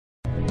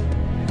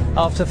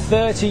After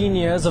 13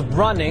 years of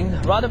running,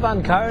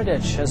 Radovan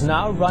Karadzic has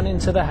now run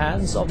into the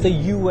hands of the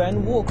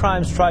UN War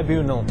Crimes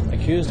Tribunal,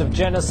 accused of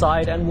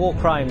genocide and war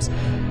crimes.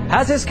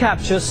 Has his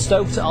capture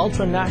stoked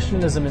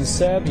ultra-nationalism in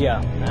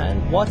Serbia?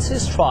 And what's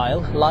his trial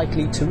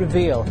likely to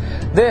reveal?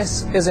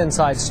 This is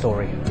Inside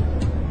Story.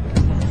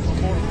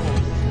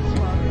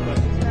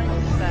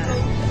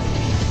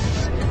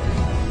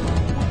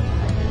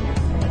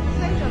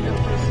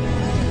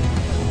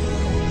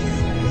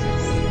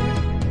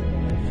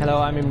 Hello,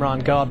 I'm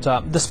Imran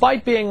Garda.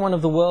 Despite being one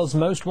of the world's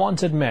most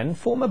wanted men,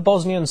 former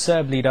Bosnian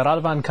Serb leader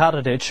Radovan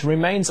Karadzic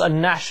remains a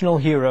national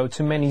hero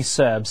to many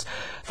Serbs.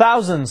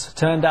 Thousands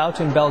turned out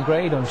in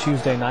Belgrade on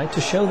Tuesday night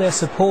to show their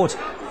support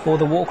for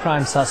the war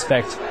crime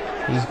suspect.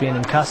 He's been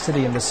in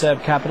custody in the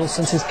Serb capital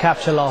since his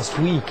capture last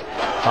week.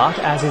 But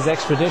as his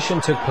extradition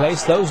took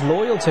place, those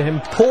loyal to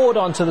him poured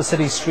onto the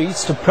city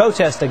streets to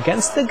protest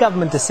against the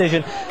government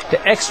decision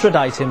to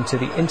extradite him to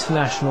the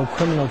International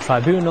Criminal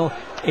Tribunal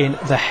in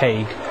The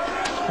Hague.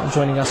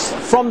 Joining us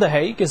from The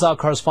Hague is our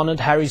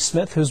correspondent Harry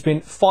Smith, who's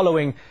been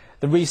following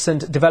the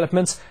recent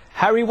developments.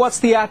 Harry, what's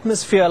the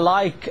atmosphere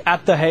like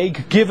at The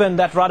Hague, given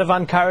that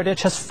Radovan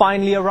Karadzic has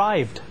finally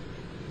arrived?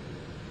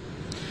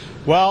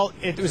 Well,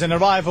 it was an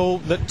arrival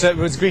that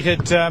was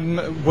greeted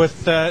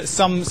with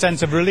some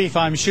sense of relief,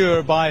 I'm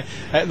sure, by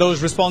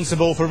those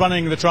responsible for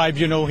running the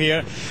tribunal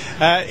here.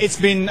 It's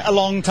been a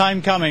long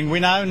time coming.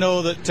 We now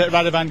know that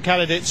Radovan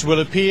Karadzic will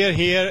appear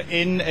here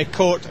in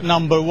court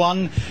number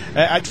 1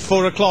 at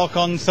 4 o'clock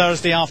on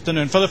Thursday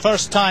afternoon. For the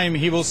first time,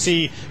 he will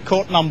see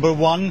court number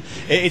 1.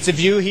 It's a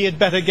view he had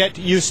better get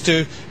used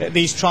to.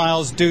 These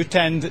trials do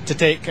tend to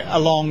take a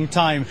long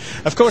time.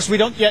 Of course, we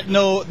don't yet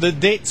know the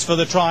dates for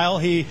the trial.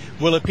 He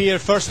will appear.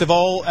 First of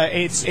all,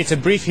 it's a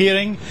brief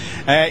hearing.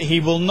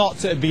 He will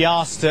not be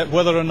asked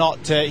whether or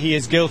not he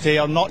is guilty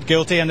or not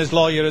guilty, and his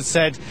lawyer has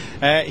said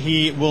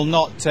he will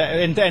not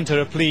enter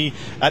a plea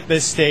at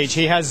this stage.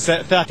 He has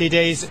 30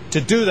 days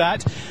to do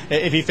that.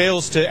 If he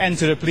fails to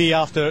enter a plea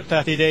after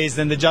 30 days,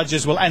 then the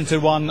judges will enter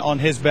one on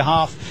his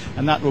behalf,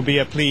 and that will be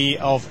a plea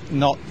of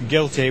not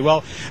guilty.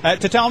 Well,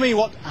 to tell me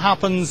what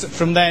happens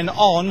from then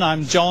on,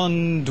 I'm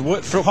joined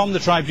from the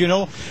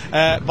tribunal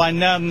by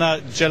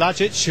Nerna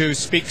Jelacic, who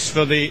speaks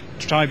for the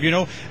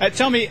tribunal.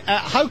 Tell me,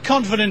 how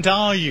confident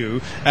are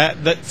you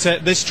that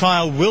this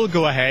trial will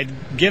go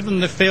ahead, given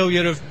the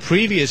failure of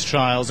previous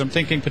trials? I'm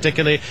thinking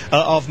particularly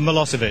of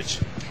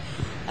Milosevic.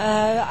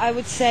 I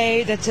would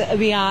say that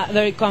we are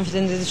very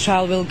confident that the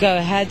trial will go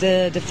ahead.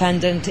 The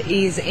defendant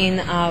is in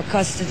our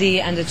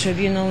custody and the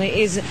tribunal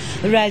is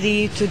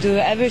ready to do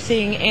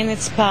everything in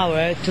its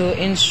power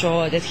to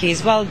ensure that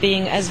his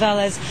well-being as well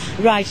as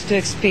right to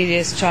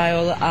experience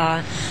trial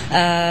are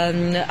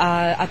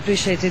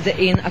appreciated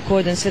in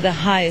accordance with the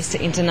highest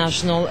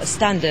international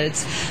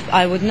standards.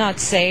 I would not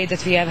say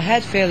that we have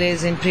had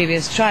failures in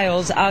previous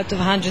trials. Out of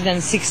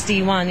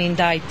 161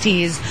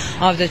 indictees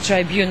of the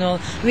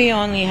tribunal, we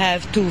only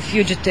have 2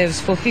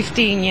 fugitives for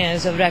 15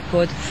 years of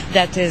record.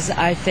 That is,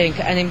 I think,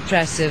 an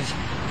impressive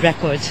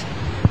record.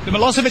 The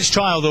Milosevic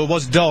trial, though,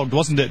 was dogged,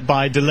 wasn't it,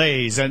 by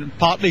delays, and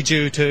partly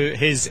due to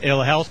his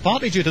ill health,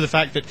 partly due to the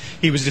fact that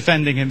he was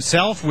defending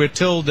himself. We're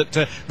told that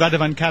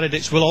Radovan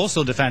Karadzic will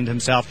also defend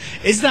himself.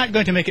 Is that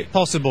going to make it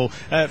possible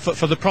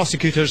for the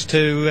prosecutors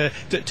to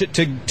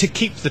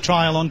keep the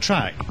trial on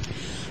track?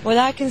 What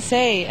I can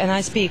say, and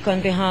I speak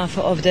on behalf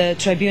of the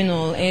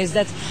tribunal, is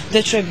that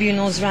the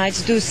tribunal's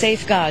rights do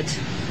safeguard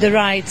the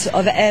rights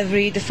of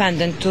every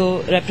defendant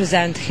to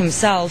represent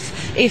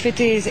himself if it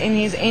is in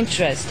his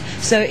interest.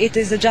 So it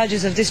is the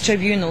judges of this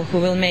tribunal who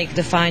will make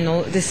the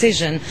final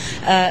decision.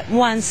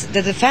 Once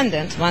the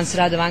defendant, once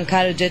Radovan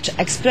Karadzic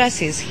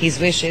expresses his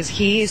wishes,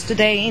 he is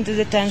today in the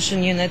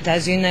detention unit,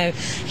 as you know.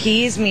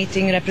 He is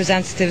meeting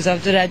representatives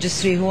of the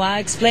registry who are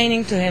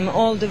explaining to him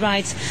all the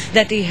rights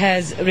that he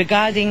has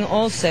regarding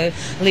also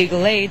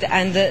legal aid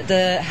and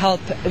the help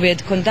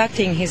with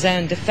conducting his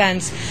own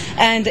defense.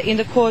 And in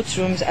the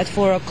courtrooms at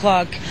 4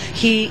 o'clock,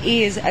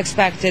 he is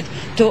expected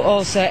to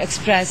also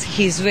express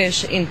his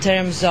wish in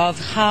terms of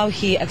how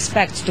he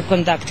expects to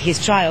conduct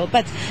his trial.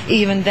 But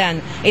even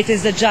then, it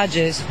is the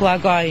judges who are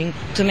going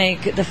to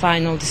make the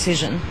final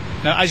decision.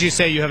 Now, as you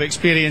say, you have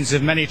experience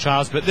of many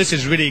trials, but this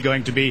is really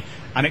going to be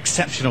an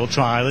exceptional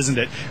trial, isn't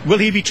it? Will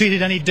he be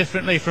treated any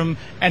differently from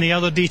any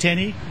other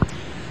detainee?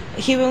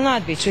 He will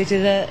not be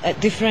treated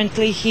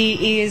differently.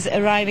 He is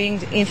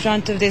arriving in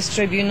front of this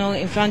tribunal,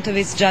 in front of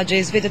its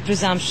judges, with a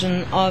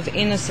presumption of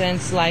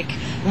innocence like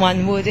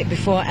one would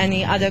before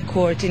any other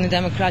court in a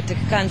democratic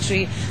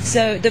country.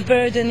 So the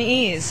burden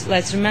is,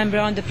 let's remember,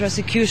 on the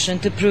prosecution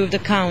to prove the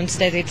counts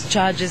that it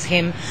charges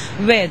him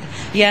with.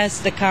 Yes,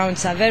 the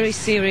counts are very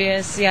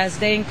serious. Yes,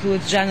 they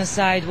include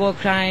genocide, war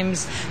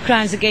crimes,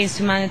 crimes against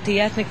humanity,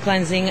 ethnic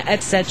cleansing,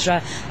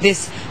 etc.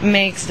 This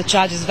makes the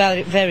charges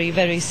very, very,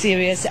 very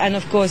serious, and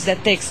of course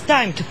that takes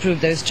time to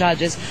prove those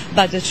charges,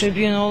 but the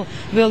tribunal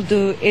will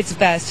do its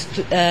best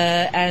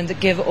and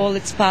give all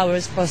its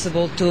powers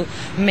possible to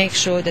make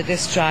sure that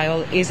this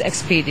trial is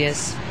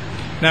expeditious.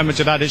 Now,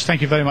 Mr. Jelacic,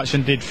 thank you very much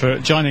indeed for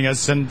joining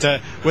us, and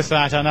with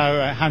that I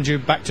now hand you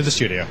back to the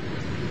studio.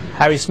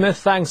 Harry Smith,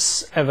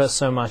 thanks ever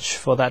so much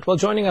for that. Well,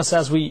 joining us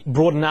as we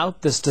broaden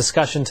out this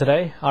discussion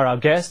today are our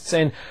guests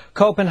in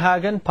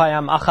Copenhagen,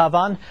 Payam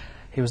Akhavan.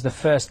 He was the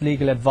first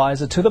legal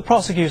advisor to the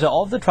prosecutor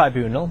of the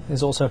tribunal.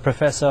 He's also a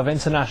professor of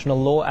international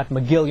law at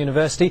McGill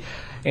University.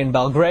 In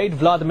Belgrade,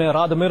 Vladimir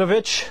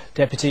Radimirovic,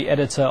 deputy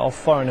editor of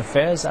foreign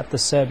affairs at the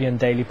Serbian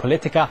daily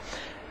Politika.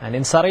 And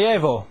in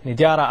Sarajevo,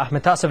 Nidjara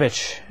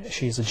Ahmetasovic.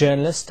 She's a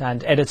journalist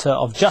and editor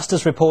of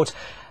Justice Report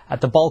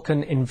at the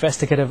Balkan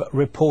Investigative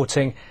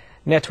Reporting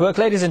Network.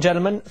 Ladies and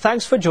gentlemen,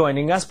 thanks for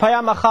joining us.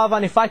 Payam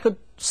Akhavan, if I could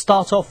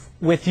start off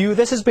with you.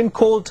 This has been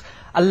called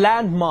a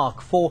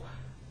landmark for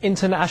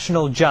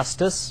international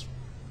justice.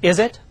 Is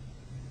it?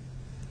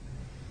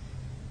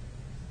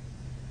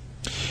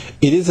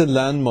 It is a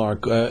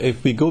landmark.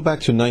 If we go back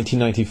to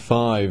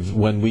 1995,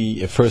 when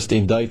we first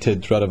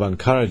indicted Radovan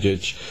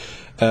Karadzic,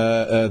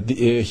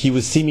 he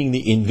was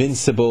seemingly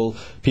invincible.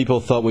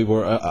 People thought we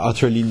were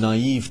utterly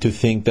naive to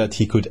think that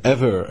he could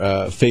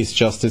ever face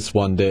justice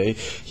one day.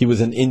 He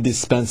was an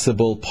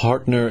indispensable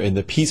partner in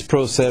the peace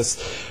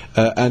process.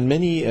 And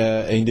many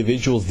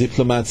individuals,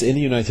 diplomats in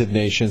the United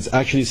Nations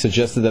actually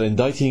suggested that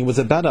indicting him was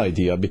a bad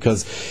idea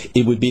because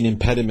it would be an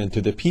impediment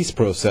to the peace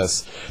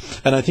process.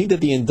 And I think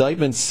that the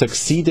indictment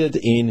succeeded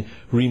in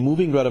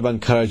removing Radovan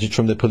Karadzic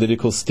from the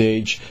political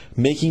stage,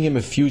 making him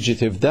a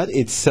fugitive. That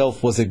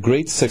itself was a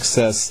great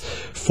success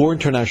for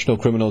international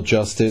criminal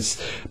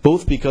justice,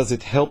 both because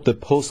it helped the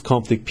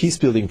post-conflict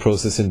peace-building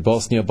process in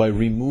Bosnia by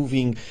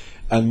removing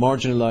and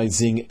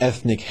marginalizing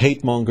ethnic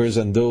hate mongers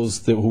and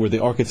those who were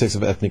the architects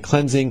of ethnic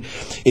cleansing.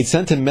 It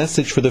sent a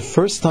message for the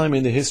first time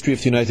in the history of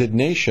the United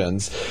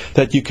Nations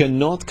that you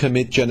cannot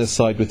commit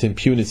genocide with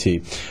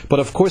impunity.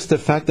 But of course the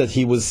fact that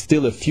he was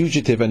still a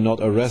fugitive and not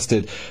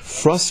arrested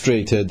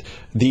frustrated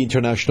the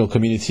international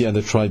community and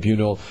the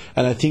tribunal.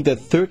 And I think that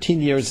 13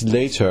 years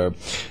later,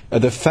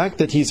 the fact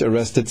that he's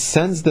arrested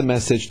sends the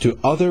message to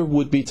other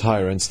would-be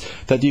tyrants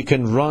that you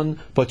can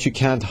run but you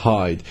can't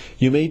hide.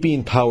 You may be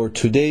in power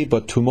today,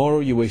 but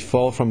tomorrow you will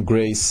fall from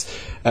grace.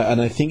 And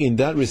I think in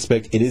that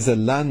respect it is a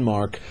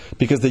landmark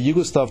because the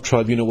Yugoslav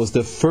tribunal was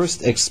the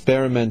first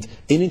experiment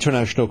in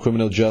international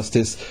criminal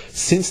justice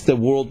since the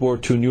World War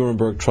II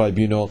Nuremberg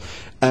tribunal.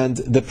 And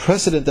the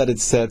precedent that it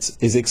sets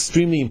is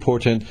extremely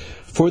important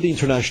for the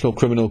International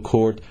Criminal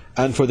Court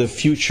and for the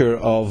future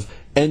of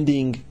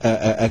ending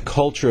a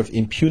culture of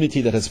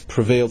impunity that has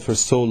prevailed for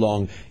so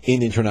long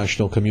in the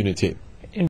international community.